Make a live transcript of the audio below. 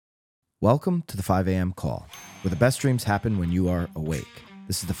Welcome to the 5 a.m. call, where the best dreams happen when you are awake.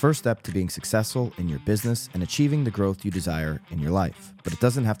 This is the first step to being successful in your business and achieving the growth you desire in your life. But it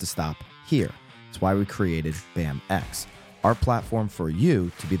doesn't have to stop here. It's why we created BAMX, our platform for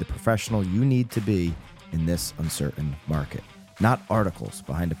you to be the professional you need to be in this uncertain market. Not articles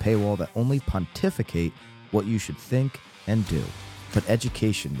behind a paywall that only pontificate what you should think and do, but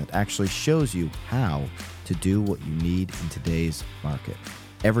education that actually shows you how to do what you need in today's market.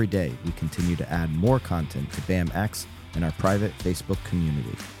 Every day, we continue to add more content to BAMX and our private Facebook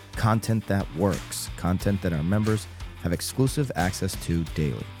community. Content that works, content that our members have exclusive access to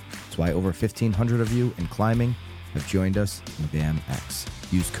daily. That's why over 1,500 of you in climbing have joined us in BAMX.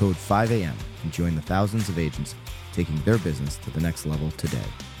 Use code 5am and join the thousands of agents taking their business to the next level today.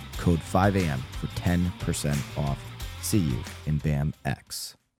 Code 5am for 10% off. See you in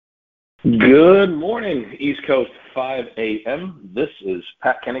BAMX. Good morning, East Coast 5 a.m. This is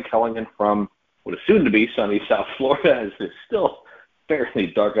Pat Kenny calling in from what is soon to be sunny South Florida, as it's still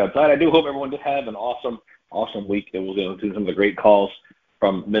fairly dark outside. I do hope everyone did have an awesome week, and we'll go through some of the great calls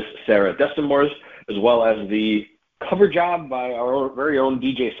from Miss Sarah Destimores, as well as the cover job by our very own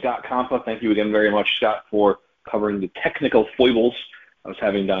DJ Scott Compa. Thank you again very much, Scott, for covering the technical foibles I was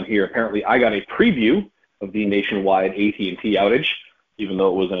having down here. Apparently, I got a preview of the nationwide AT&T outage, even though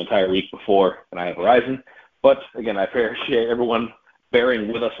it was an entire week before and I had Verizon. But again, I appreciate everyone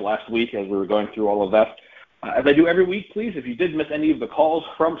bearing with us last week as we were going through all of that. As I do every week, please, if you did miss any of the calls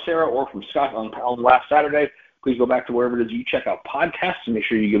from Sarah or from Scott on last Saturday, please go back to wherever it is you check out podcasts and make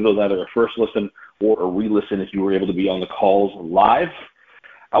sure you give those either a first listen or a re-listen if you were able to be on the calls live.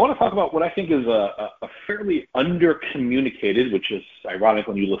 I want to talk about what I think is a fairly under-communicated, which is ironic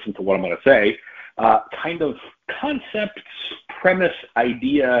when you listen to what I'm going to say, kind of concept, premise,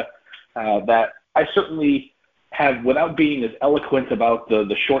 idea that I certainly have, without being as eloquent about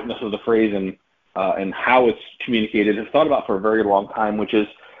the shortness of the phrase and how it's communicated, have thought about for a very long time, which is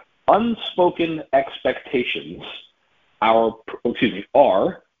unspoken expectations are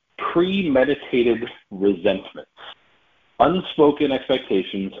premeditated resentments. Unspoken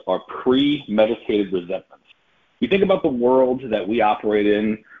expectations are premeditated resentments. You think about the world that we operate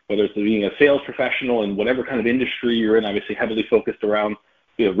in, whether it's being a sales professional in whatever kind of industry you're in, obviously heavily focused around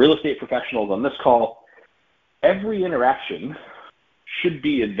real estate professionals on this call. Every interaction should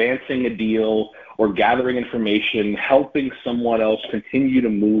be advancing a deal or gathering information, helping someone else continue to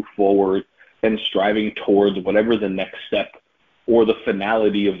move forward and striving towards whatever the next step or the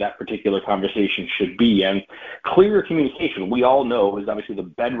finality of that particular conversation should be. And clear communication, we all know, is obviously the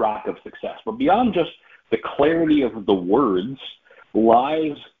bedrock of success. But beyond just the clarity of the words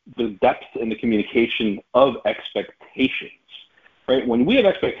lies the depth in the communication of expectations, right? When we have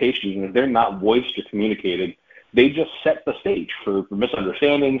expectations and they're not voiced or communicated, they just set the stage for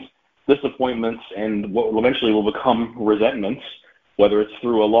misunderstandings, disappointments, and what eventually will become resentments, whether it's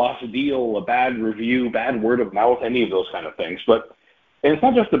through a lost deal, a bad review, bad word of mouth, any of those kind of things. And it's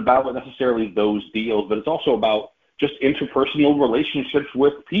not just about necessarily those deals, but it's also about just interpersonal relationships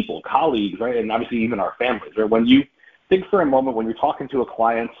with people, colleagues, right? And obviously even our families, right? When you think for a moment, when you're talking to a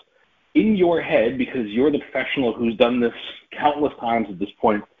client, in your head, because you're the professional who's done this countless times at this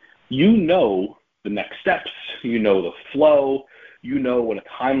point, you know the next steps, you know the flow, you know what a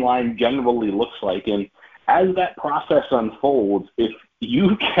timeline generally looks like. And as that process unfolds, if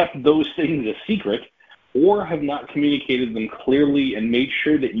you kept those things a secret or have not communicated them clearly and made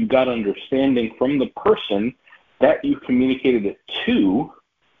sure that you got understanding from the person that you communicated it to,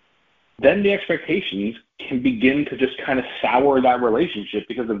 then the expectations can begin to just kind of sour that relationship,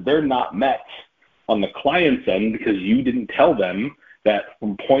 because if they're not met on the client's end because you didn't tell them that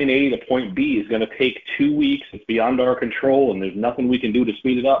from point A to point B is going to take 2 weeks, it's beyond our control, and there's nothing we can do to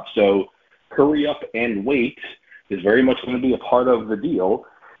speed it up, so hurry up and wait is very much going to be a part of the deal,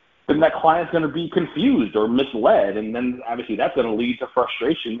 then that client's going to be confused or misled, and then obviously that's going to lead to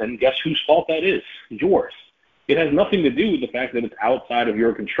frustration, and guess whose fault that is? Yours. It has nothing to do with the fact that it's outside of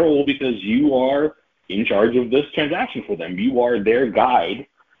your control, because you are in charge of this transaction for them. You are their guide,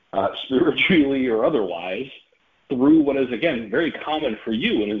 spiritually or otherwise, through what is, again, very common for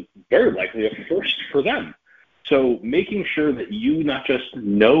you and is very likely a first for them. So making sure that you not just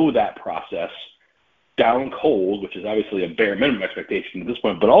know that process down cold, which is obviously a bare minimum expectation at this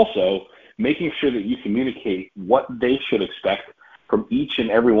point, but also making sure that you communicate what they should expect from each and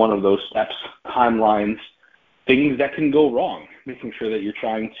every one of those steps, timelines, things that can go wrong, making sure that you're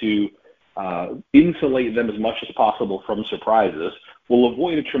trying to insulate them as much as possible from surprises will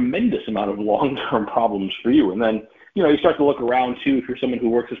avoid a tremendous amount of long-term problems for you. And then, you start to look around too, if you're someone who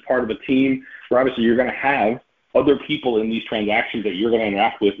works as part of a team, where obviously you're going to have other people in these transactions that you're going to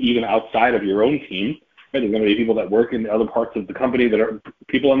interact with, even outside of your own team. Right? There's going to be people that work in other parts of the company that are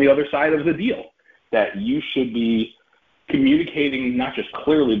people on the other side of the deal, that you should be communicating not just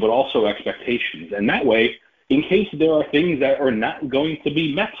clearly, but also expectations. And that way, in case there are things that are not going to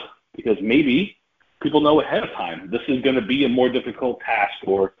be met, because maybe people know ahead of time, this is going to be a more difficult task,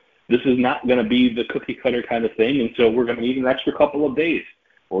 or this is not going to be the cookie cutter kind of thing, and so we're going to need an extra couple of days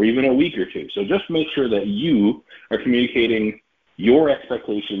or even a week or two. So just make sure that you are communicating your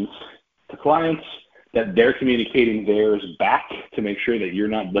expectations to clients, that they're communicating theirs back to make sure that you're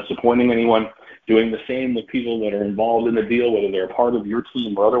not disappointing anyone, doing the same with people that are involved in the deal, whether they're a part of your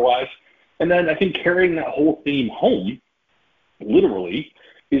team or otherwise. And then I think carrying that whole theme home, literally,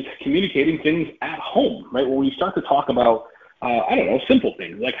 is communicating things at home, right? When we start to talk about, simple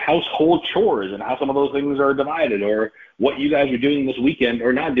things like household chores and how some of those things are divided, or what you guys are doing this weekend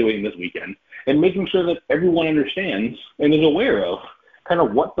or not doing this weekend, and making sure that everyone understands and is aware of kind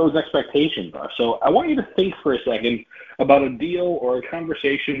of what those expectations are. So I want you to think for a second about a deal or a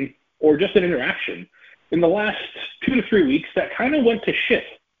conversation or just an interaction in the last 2 to 3 weeks that kind of went to shit.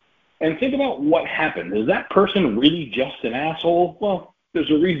 And think about what happened. Is that person really just an asshole? Well,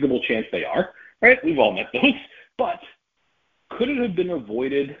 there's a reasonable chance they are, right? We've all met those. But could it have been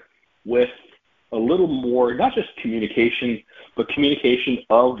avoided with a little more, not just communication, but communication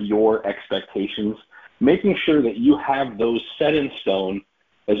of your expectations, making sure that you have those set in stone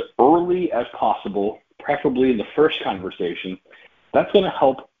as early as possible, preferably in the first conversation? That's going to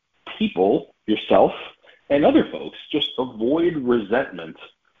help people, yourself, and other folks just avoid resentment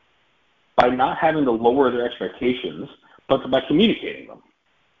by not having to lower their expectations, but by communicating them.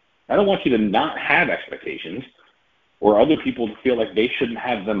 I don't want you to not have expectations or other people to feel like they shouldn't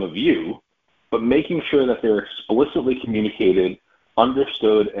have them of you, but making sure that they're explicitly communicated,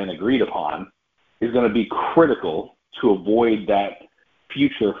 understood, and agreed upon is going to be critical to avoid that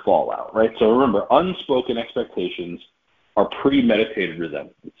future fallout, right? So remember, unspoken expectations are premeditated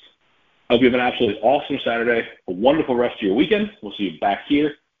resentments. I hope you have an absolutely awesome Saturday, a wonderful rest of your weekend. We'll see you back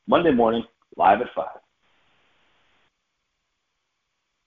here Monday morning, live at 5.